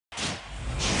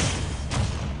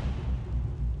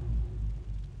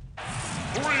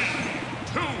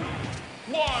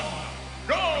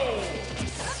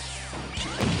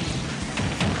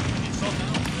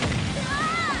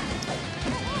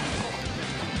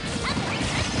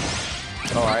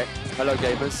Alright, hello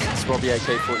gamers, it's Robbie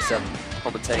AK47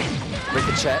 commentating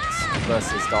Ricochet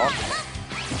versus Dark.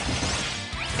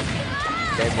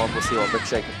 Game 1, we'll see what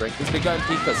Ricochet can bring. He's been going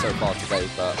Pika so far today,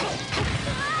 but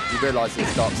you realise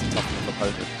that Dark's a tough enough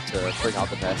opponent to bring out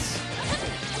the mess.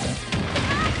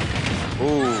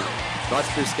 Ooh,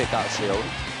 nice boost kick out of shield.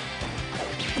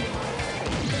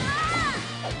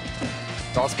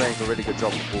 Dark's playing a really good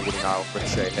job of forwarding out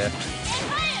Ricochet here.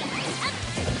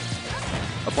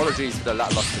 Apologies for the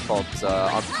lackluster comms,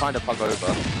 I'm kind of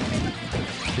hungover.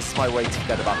 This is my way to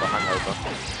forget about the hangover.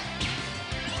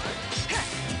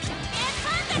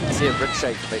 See if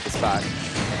Ricochet can make this back.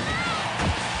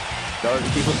 No,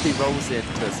 he rolls in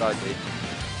to a side lead.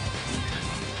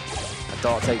 And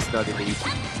Dark takes an early lead.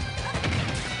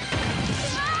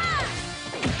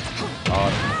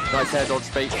 Nice air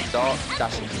dodge bait from Dark,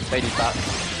 dashing, fading back,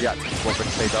 reacting to what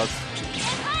Ricochet does.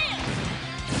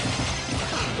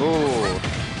 Ooh,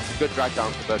 good drag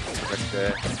down conversion to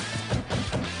Ricochet.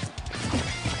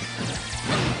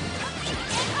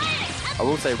 I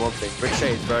will say one thing,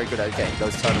 Ricochet is very good at getting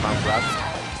those turnaround grabs.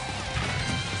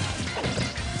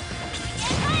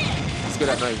 He's good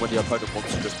at knowing when the opponent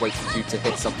wants to just wait for you to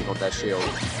hit something on their shield.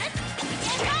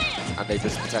 And they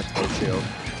just pretend to hold shield.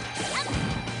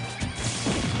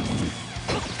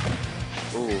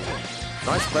 Ooh,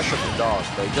 nice pressure from Dark,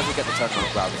 but he doesn't get the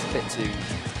turnaround grab, it's a bit too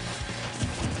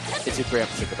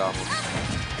preemptive with that one.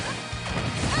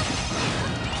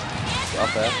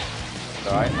 Up there.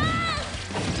 Alright.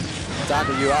 Dan,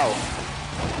 are you out?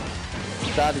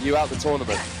 Dan, are you out the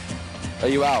tournament? Are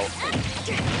you out?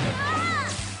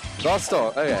 Last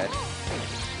start? Okay.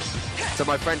 So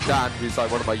my friend Dan, who's like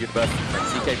one of my university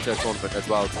friends, he came to a tournament as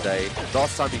well today.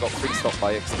 Last time he got free stopped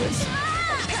by Ixlis.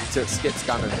 He took Skip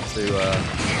Scanner into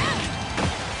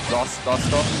last stop.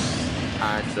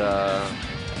 And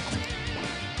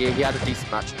he had a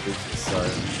decent match in Lucas, so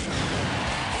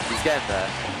he's getting there.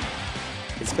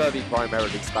 His Kirby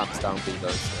primarily spams down B though,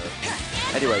 so...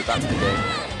 Anyway, back to the game.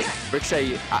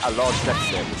 Ricochet at a large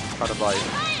deficit, which is kind of like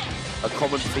a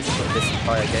common theme of this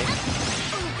entire game.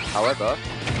 However,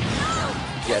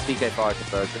 yeah, DK fire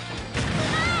conversion.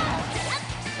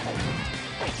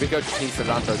 Rico just needs to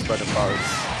land those bread and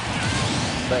butters,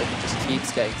 but he just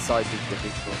keeps getting side beat with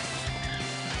neutral.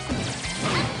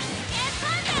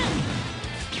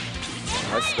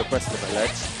 Nice, the press on the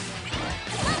ledge.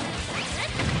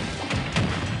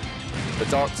 The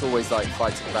Dark's always like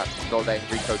fighting back, not letting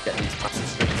Rico get these massive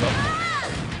strings up.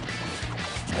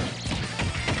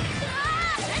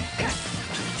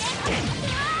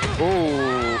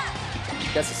 Ooh,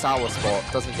 gets a sour spot,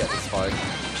 doesn't get this fight.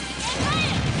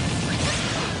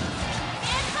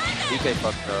 DK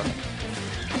Thunder.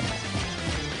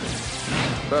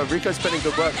 But Rico's putting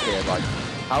good work here, like,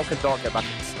 how can Dark get back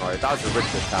in the scenario? That was a really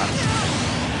good catch.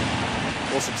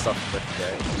 Awesome stuff from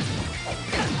Ricochet.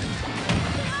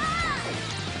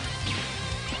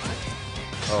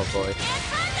 Oh boy.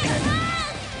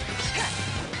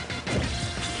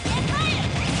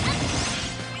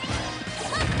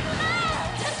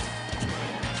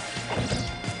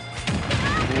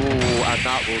 Ooh, and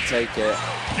that will take it.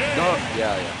 No,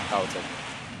 yeah, that will take it.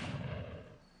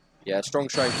 Yeah, strong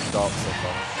showing from Dark so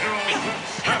far.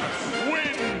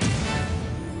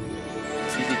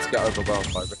 It's easy to get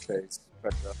overwhelmed by Ricochet's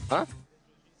pressure. Huh?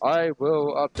 I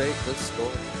will update the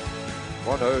score.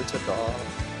 1-0 to Dark.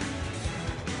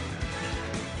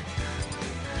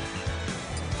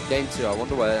 Game 2, I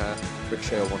wonder where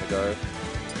Ricochet will want to go.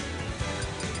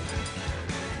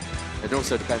 It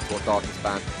also depends what Dark is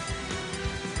banned.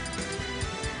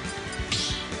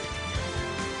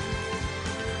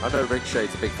 I know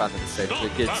Ricochet's a big fan of the stage.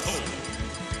 It gives,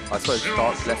 I suppose,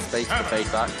 Dark less space to fade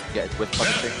back and get his whip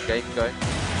punishing game going.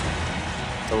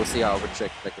 So we'll see how Ricochet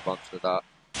can take advantage of that.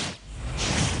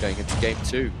 Going into game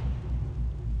 2.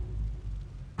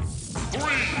 3,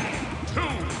 2,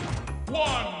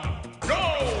 1. Go!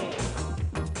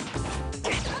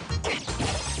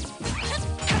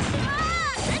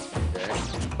 Okay.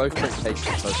 Both pretty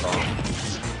patient so far.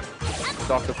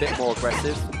 Dark a bit more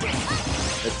aggressive.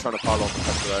 They're trying to pile on the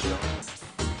pressure early on.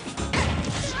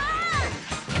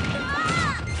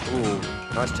 Ooh,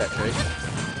 nice check trade.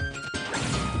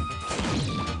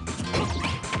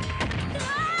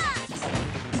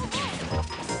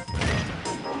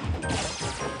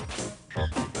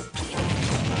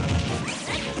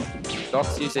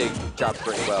 Dark's using jab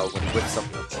pretty well when he whips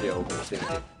something on shield to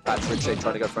catch Ricochet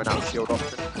trying to go for an out shield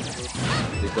option.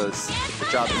 Because if the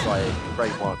jab is like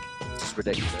frame 1, it's just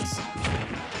ridiculous.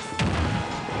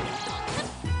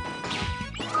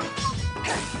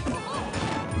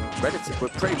 Relative, we're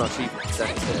pretty much even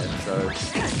percent here, so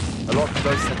a lot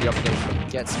closer than the other game from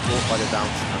gets caught by the down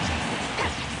smash.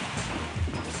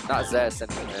 That's there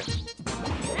sending it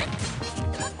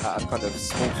at a kind of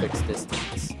small fixed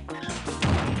distance.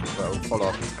 But we'll follow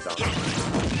up into the down smash.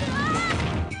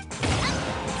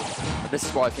 And this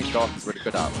is what I think Dark is really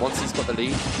good at. Once he's got the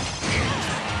lead,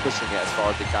 pushing it as far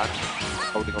as he can,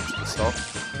 holding on to the stop.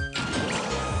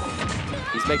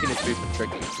 He's making his movement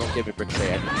tricky. He's not giving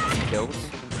Ricochet any easy kills.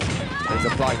 And he's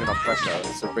applying enough pressure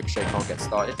so Ricochet can't get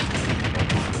started.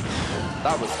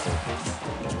 That was cool.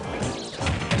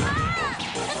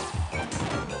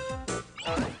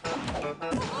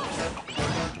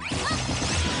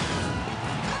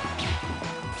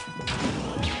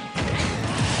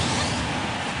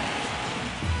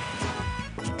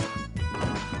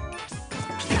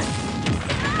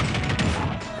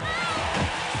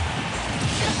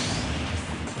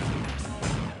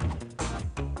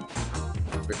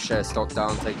 Ricochet stock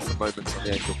down, taking some moments on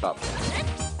the angel platform.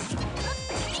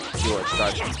 See what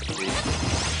extraction's going to be.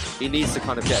 He needs to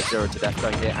kind of get 0 to death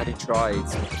going here, and he tried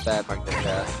with a fair magnet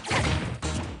there.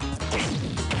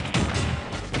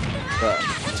 But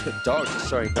Dark is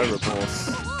showing no remorse.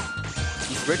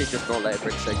 He's really just not letting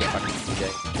Ricochet get back into the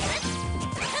game.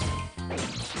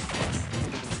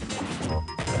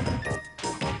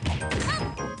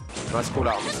 Nice call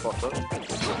out on the spot though.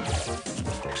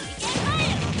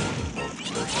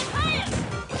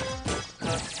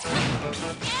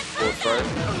 Throw.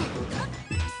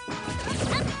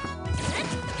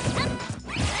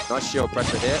 Nice shield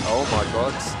pressure here. Oh my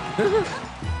god.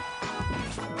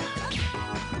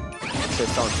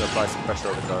 Ricochet's starting to apply some pressure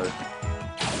over his own.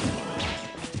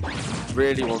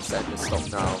 Really wants to end this stop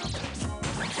now.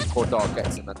 Before Dark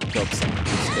gets him at the job skin,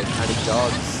 and he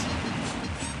does.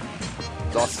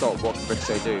 Last stop, what can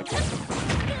Ricochet do?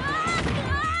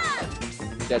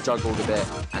 Get juggled a bit,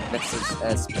 and Ness's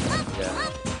airspeed. Yeah.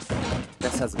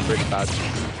 Ness has a really bad.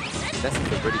 Ness has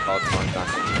a really hard time back.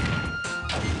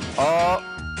 Oh,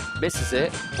 misses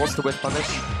it. What's the whip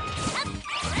punish?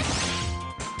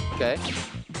 Okay.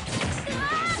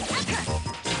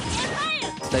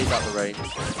 Stays out the range.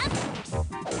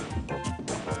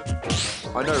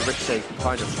 I know Ricochet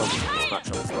kind of struggles in this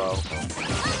matchup as well.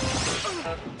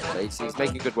 He's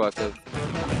making good work of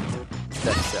his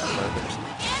deficit at the moment.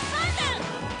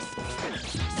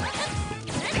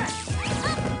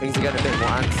 Things are getting a bit more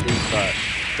antsy, but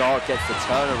Dark gets the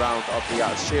turnaround of the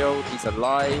out shield. He's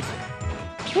alive.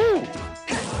 Woo!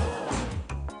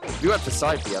 If you went for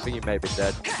side B, I think he may have been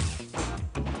dead.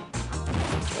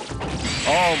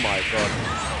 Oh my god.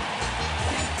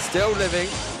 Still living.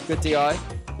 Good DI.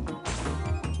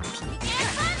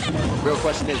 Real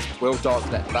question is, will Dark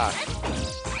let back?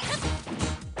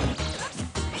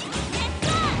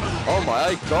 Oh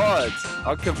my god!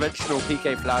 Unconventional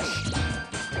PK flash.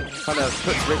 Kind of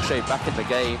puts Ricochet back in the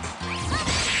game.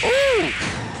 Ooh!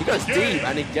 He goes deep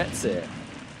and he gets it.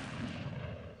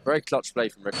 Very clutch play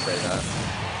from Ricochet there.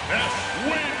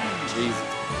 Jesus.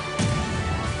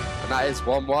 And that is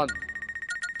 1-1.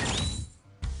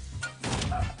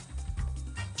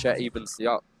 Chet evens it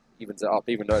up, even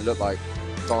though it looked like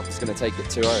Dark is going to take it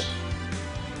 2-0.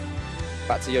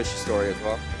 Back to Yoshi's story as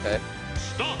well. Okay.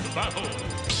 Start the battle.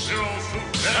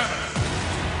 0-7.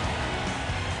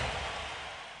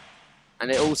 And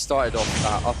it all started off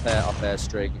that up air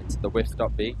string into the whiffed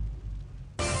up B.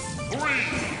 3, 2,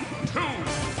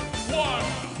 1,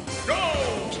 go!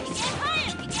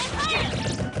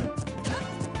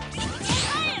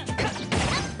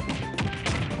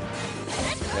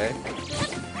 Okay.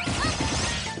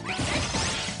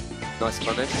 Nice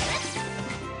punish.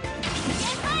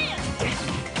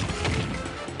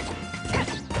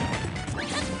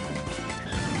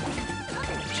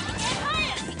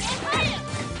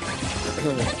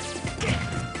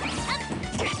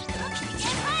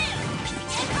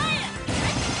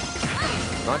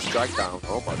 Nice drag down.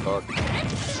 Oh my god.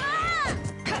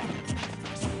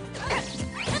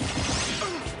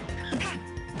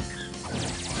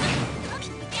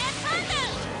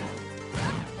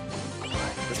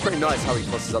 It's pretty nice how he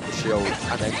tosses up the shield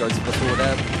and then goes for the forward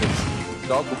air, because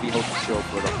Dark will be holding the shield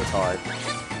for a longer time.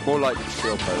 More likely to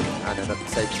shield poke, and then at the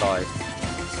same time,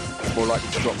 it's more likely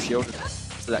to drop shield and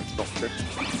select an option.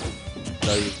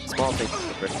 So, smart thinking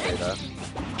from Ricochet there.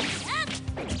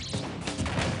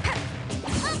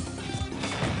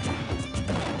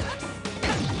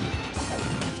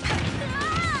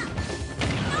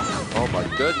 Oh my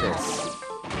goodness.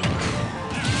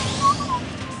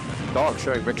 Dark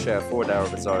showing Ricochet a forward air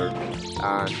of his own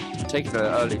and taking an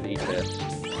early lead here.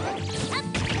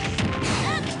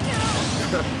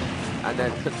 And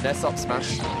then Ness up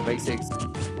smash makes it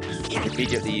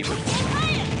immediately even.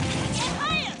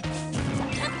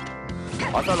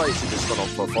 I felt like you should just gone on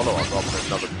for a follow-up rather than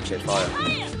another Ricochet fire.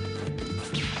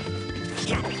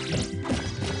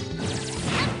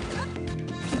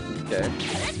 Okay.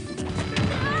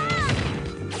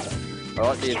 I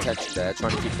like the intention there,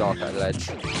 trying to keep Dark at the ledge.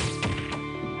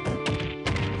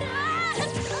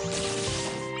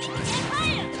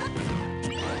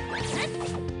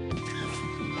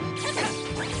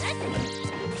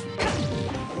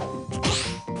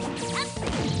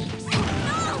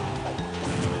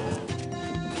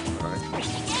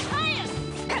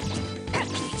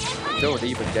 Still an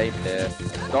even game here.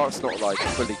 Dark's not like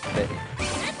fully committed.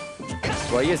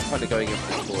 Well, he is kind of going in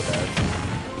for his forward airs.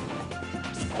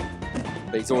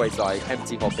 But he's always like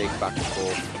empty hopping back and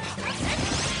forth.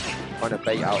 Trying to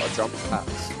bait out a jump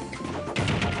pass.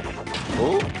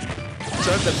 Oh!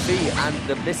 Showed the feet and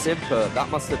the miss input. That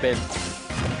must have been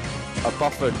a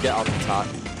buffered get up attack.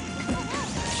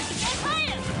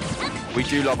 We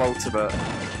do love ultimate.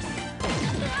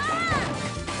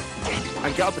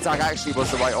 And get up attack actually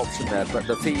was the right option there, but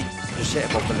the feet just hit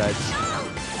him off the ledge.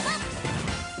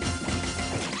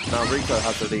 Now Rico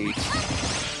has the lead.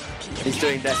 He's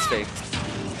doing this thing.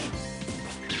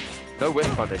 No whip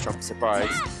punish, I'm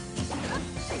surprised.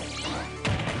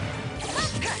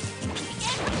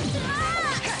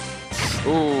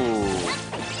 Ooh.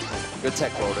 Good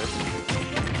tech rolling.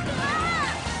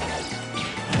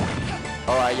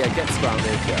 Alright, yeah, gets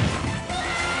grounded, yeah.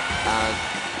 And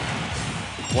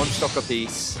one stock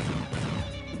apiece.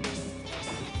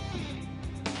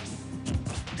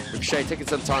 Ricochet taking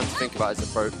some time to think about his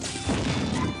approach.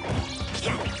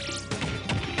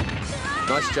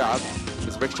 Nice jab,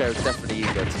 because Ricochet was definitely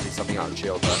eager to do something out of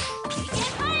shield there.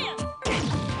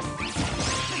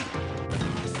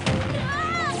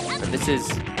 And this is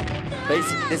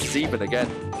basically, this is even again.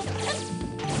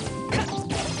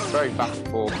 Very back and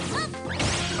forth.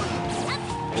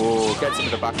 Oh, gets him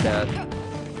in the back there.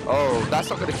 Oh, that's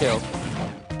not going to kill.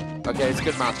 Okay, it's a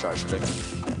good match actually.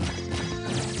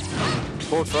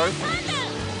 Forward throw.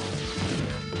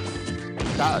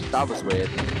 That was weird.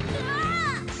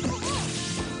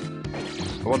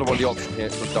 I wonder what the option here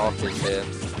from Dark is here.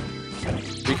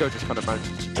 Rico just kind of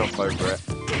manages to jump over it.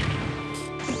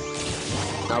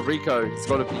 Now Rico, he's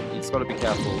got to be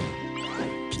careful.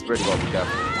 He's really got to be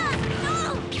careful.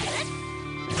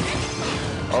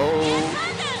 Oh,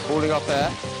 falling up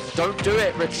there. Don't do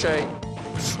it, Ricochet.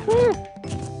 Woo.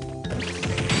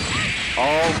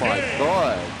 Oh my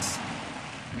god.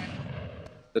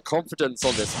 The confidence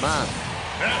on this man.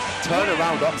 Turn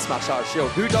around, up smash out of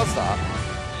shield. Who does that?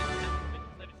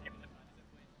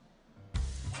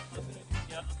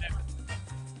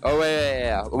 Oh,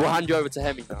 yeah. We'll hand you over to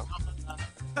Hemi now.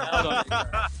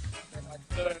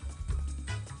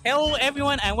 Hello,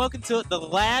 everyone, and welcome to the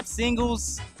lab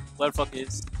singles. What the fuck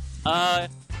is?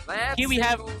 Here we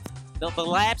have the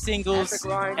lab singles.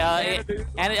 Xanadu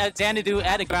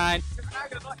at the grind.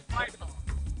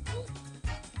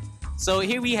 So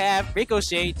here we have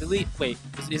Ricochet. Delete. Wait,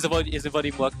 is the vote even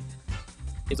working?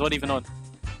 Is the vote even on?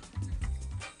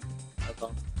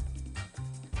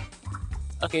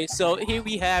 Okay, so here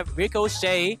we have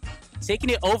Ricochet taking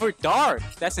it over Dark.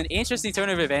 That's an interesting turn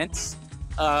of events.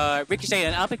 Ricochet,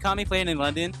 an up-and-coming player in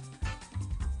London.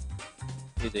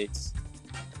 His dates.